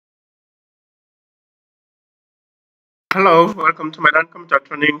Hello, welcome to my computer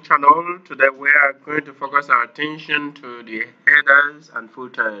training channel. Today we are going to focus our attention to the headers and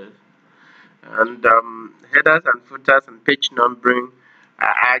footers. And headers and footers and page numbering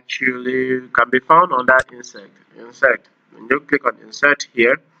are actually can be found under insert. Insert. When you click on insert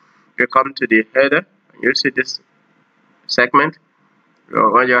here, you come to the header. And you see this segment.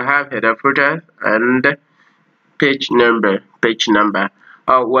 When you have header, footer, and page number.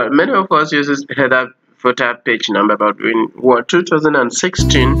 Well, many of us uses header, footer, page number, but in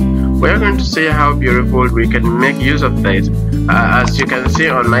 2016 we're going to see how beautiful we can make use of this. As you can see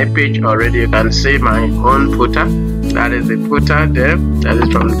on my page already, you can see my own footer. That is the footer there. That is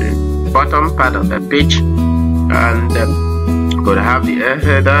from the bottom part of the page, and could have the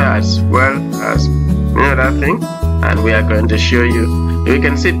header as well as many other things. And we are going to show you. You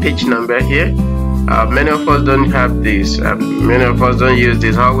can see page number here. Many of us don't have this. Many of us don't use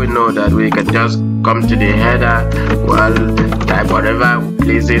this. How we know that we can just come to the header, well, type whatever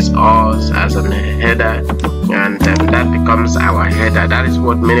pleases us as a header, and that becomes our header. That is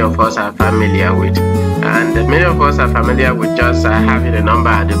what many of us are familiar with. And many of us are familiar with just having a number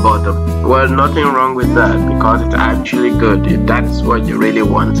at the bottom. Well, nothing wrong with that, because it's actually good if that's what you really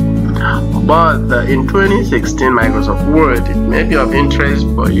want. But in 2016 Microsoft Word, it may be of interest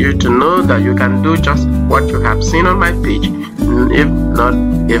for you to know that you can do just what you have seen on my page, if not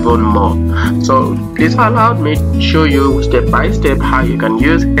even more. So please allow me to show you step by step how you can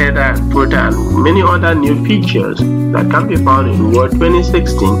use header, footer, and many other new features that can be found in Word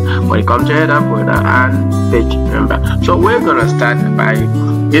 2016 when it comes to header, footer, and page number. So we're gonna start by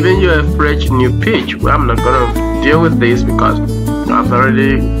giving you a fresh new page. Well, I'm not gonna deal with this because I've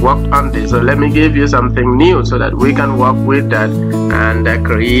already worked on this, so let me give you something new so that we can work with that and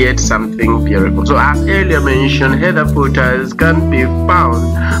create something beautiful. So as earlier mentioned, header, footers can be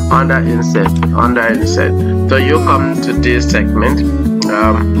found under insert. So you come to this segment,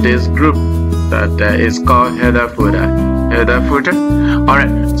 this group that is called header, footer.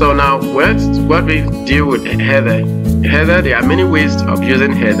 Alright, so now what we deal with header. There are many ways of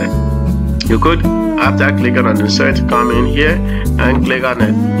using header. You could, after clicking on insert, come in here and click on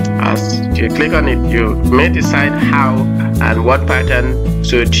it. As you click on it, you may decide how and what pattern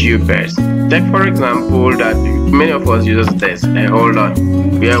suits you best. Take for example that many of us use this. Hold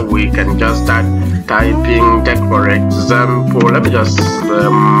on, where we can just start typing. Take for example, let me just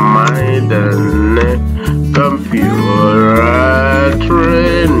my computer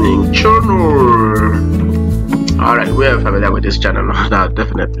training channel. Alright, we are familiar with this channel now,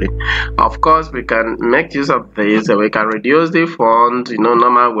 definitely. Of course, we can make use of this. We can reduce the font,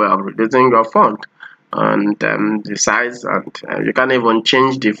 normal way of reducing your font, and the size, and you can even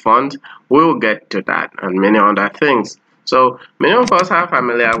change the font. We will get to that and many other things. So many of us are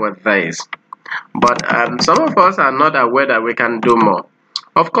familiar with this, but some of us are not aware that we can do more.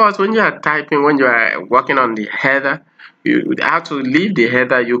 Of course, when you are typing, when you are working on the header, you have to leave the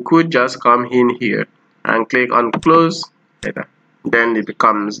header. You could just come in here and click on close header. Then it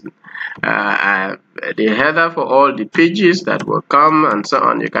becomes the header for all the pages that will come and so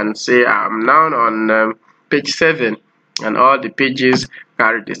on. You can see I'm now on page 7, and all the pages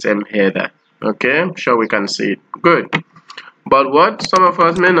carry the same header. Okay, I'm sure we can see it. Good. But what some of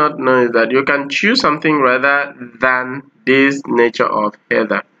us may not know is that you can choose something rather than this nature of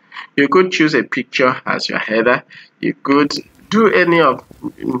header. You could choose a picture as your header. You could do any of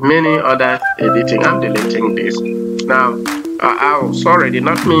many other editing. I'm deleting this now. Sorry, did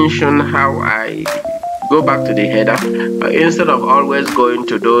not mention how I go back to the header. Instead of always going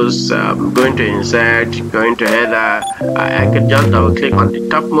to those going to insert, going to header, I could just double click on the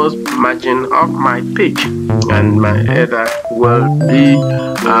topmost margin of my page, and my header will be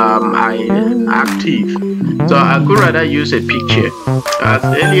active. So I could rather use a picture. As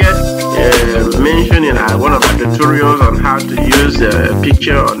earlier mentioned in one of our tutorials on how to use a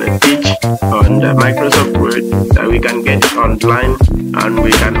picture on a page on the Microsoft Word, that we can get it online, and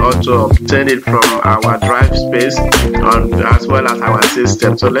we can also obtain it from our drive space as well as our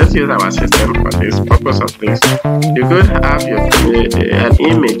system. So let's use our system for this purpose of this. You could have an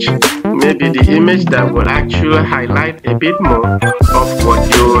image, maybe the image that will actually highlight a bit more of what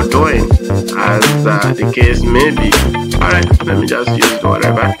you're doing, as the case may be. Alright, let me just use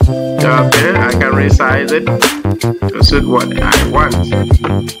whatever. Okay, I can resize it to suit what I want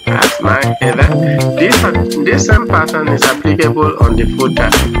as my header. This same pattern is applicable on the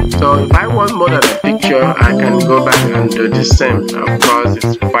footer. So if I want more than a picture, I can go back and do the same. Of course,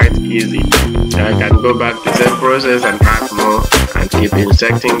 it's quite easy. I can go back to the same process and add more and keep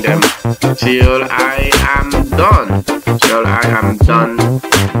inserting them till I am done.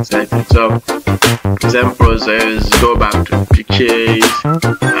 So same process, go back to pictures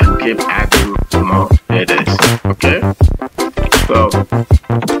and keep adding more headers. Okay, so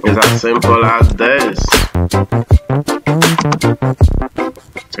it's as simple as this.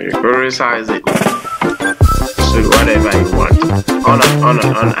 So you can resize it to whatever you want,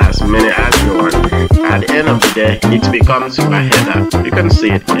 on as many as you want. At the end of the day, it becomes a header. You can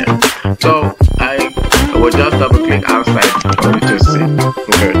see it here. So I will just double click outside for you to see.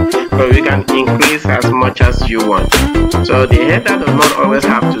 Good. So we can increase as much as you want. So the header does not always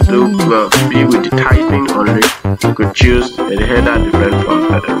have to be with the typing only. You could choose a header different from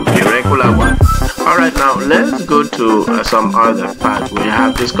the regular one. Alright, now let's go to some other part. We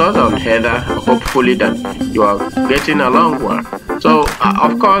have discussed on header. Hopefully that you are getting along well. So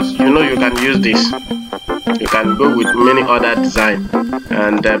of course, you know, you can use this. You can go with many other designs,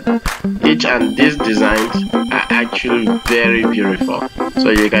 and each and these designs are actually very beautiful. So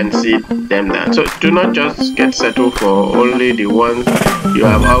you can see them there. So do not just get settled for only the ones you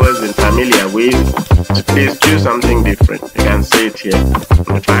have always been familiar with. Please choose something different. You can see it here.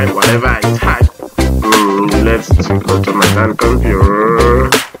 Type whatever I type. Let's go to my computer.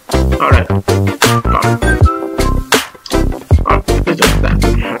 Alright. Just that.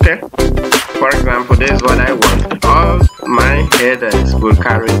 Okay. For example, this is what I want. All my headers will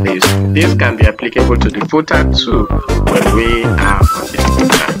carry this. This can be applicable to the footer too when we are on the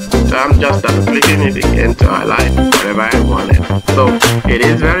footer. So I'm just clicking it again to highlight whatever I wanted. So it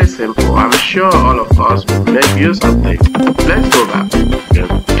is very simple. I'm sure all of us will make use of this. Let's go back. Okay.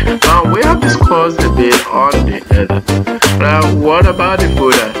 Now we have discussed a bit on the header. Now what about the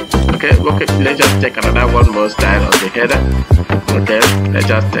footer? Okay, let's just take another one more style of the header. Okay, let's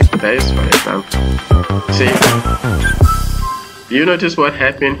just take this for example. See, do you notice what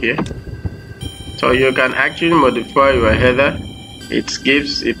happened here? So you can actually modify your header. It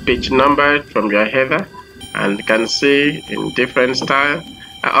gives a page number from your header, and you can see in different style.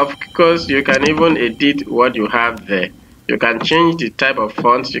 Of course, you can even edit what you have there. You can change the type of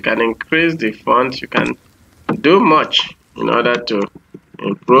fonts. You can increase the font. You can do much in order to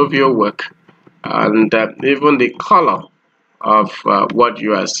improve your work, and even the color of what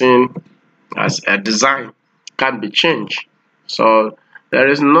you are seeing as a design can be changed. So there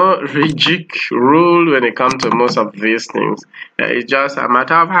is no rigid rule when it comes to most of these things. It's just a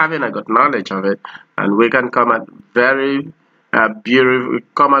matter of having a good knowledge of it, and we can come at very beautiful.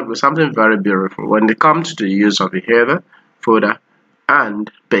 Come up with something very beautiful when it comes to the use of the header, footer,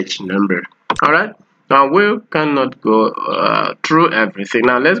 and page number. All right. Now we cannot go through everything.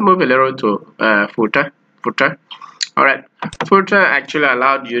 Now let's move a little to footer. All right, footer actually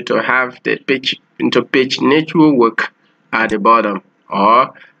allowed you to have the page nature work at the bottom,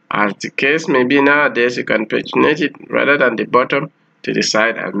 or as the case may be nowadays, you can paginate it rather than the bottom to the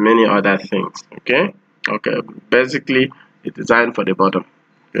side and many other things. Okay, basically it's designed for the bottom.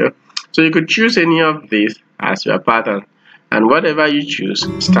 Okay, so you could choose any of these as your pattern, and whatever you choose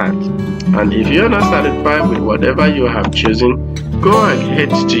stands. And if you're not satisfied with whatever you have chosen, go ahead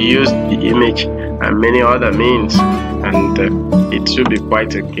to use the image and many other means, and it should be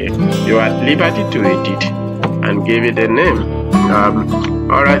quite okay. You are at liberty to edit and give it a name.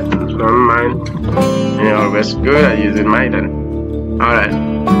 Alright, don't mind. You're always good at using mine then.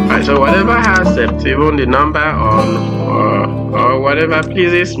 Alright, so whatever has even the number or whatever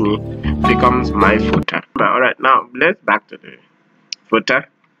pleases me becomes my footer. Alright, now let's back to the footer.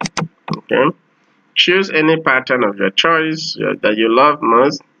 Okay, choose any pattern of your choice that you love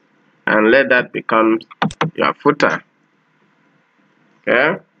most, and let that become your footer.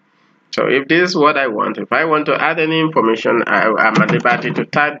 Okay, so if this is what I want, if I want to add any information, I'm at liberty to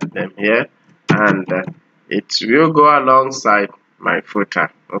type them here, and it will go alongside my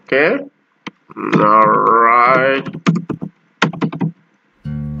footer. Okay, all right.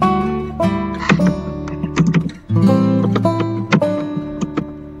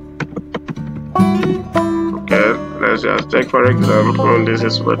 Okay, let's just take for example, this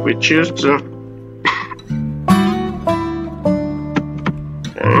is what we choose to.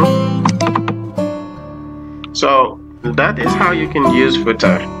 Okay. So that is how you can use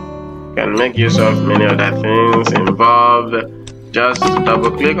footer. You can make use of many other things involved. Just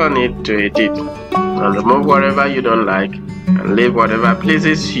double click on it to edit and remove whatever you don't like and leave whatever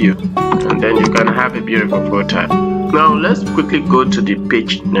pleases you, and then you can have a beautiful footer. Now let's quickly go to the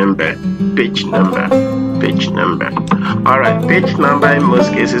page number. Alright, page number, in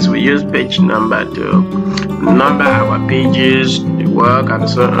most cases we use page number to number our pages, the work, and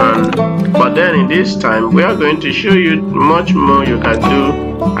so on. But then in this time we are going to show you much more you can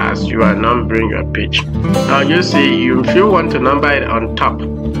do as you are numbering your page. Now you see, if you want to number it on top,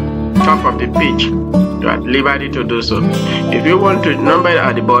 top of the page, you are at liberty to do so. If you want to number it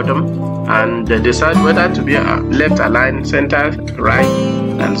at the bottom and decide whether to be left aligned, center, right,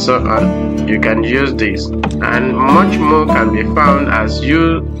 and so on, you can use this. And much more can be found as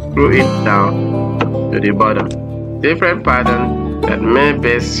you screw it down to the bottom. Different pattern that may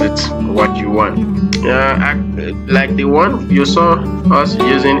best suit what you want. Like the one you saw us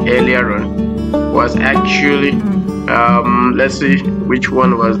using earlier on was actually let's see which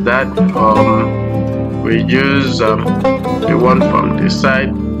one was that. We use the one from this side.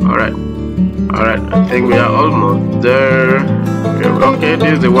 Alright, I think we are almost there. Okay,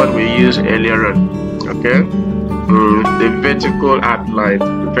 this is the one we used earlier on. Okay, the vertical outline.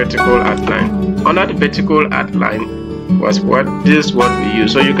 Under the vertical outline was this is what we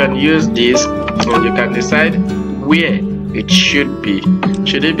use. So you can use this and you can decide where it should be.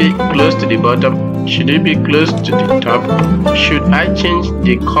 Should it be close to the bottom? Should it be close to the top? Should I change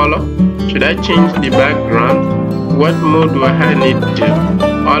the color? Should I change the background? What more do I need to?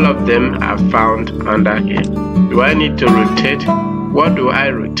 All of them are found under here. Do I need to rotate? What do I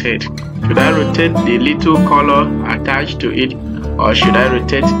rotate? Should I rotate the little color attached to it, or should I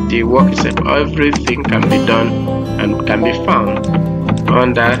rotate the work itself? Everything can be done and can be found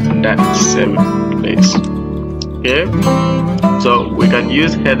under that same place. Okay, so we can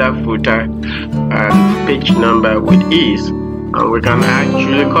use header, footer, and page number with ease, and we can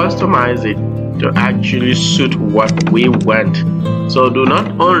actually customize it to actually suit what we want. So do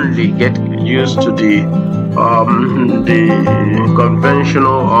not only get used to the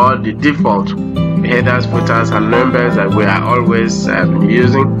conventional or the default headers, footers, and numbers that we are always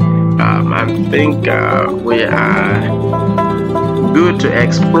using. I think we are good to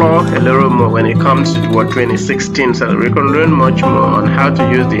explore a little more when it comes to what 2016, so we can learn much more on how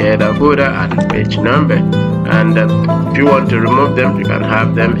to use the header, footer, and page number. And if you want to remove them, you can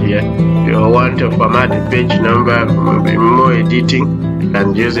have them here. If you want to format the page number, maybe more editing, you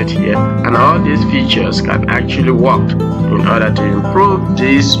can use it here. And all these features can actually work in order to improve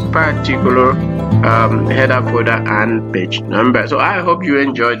this particular header, footer, and page number. So I hope you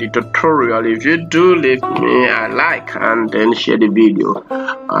enjoyed the tutorial. If you do, leave me a like and then share the video.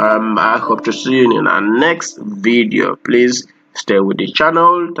 I hope to see you in our next video. Please stay with the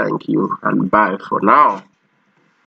channel. Thank you and bye for now.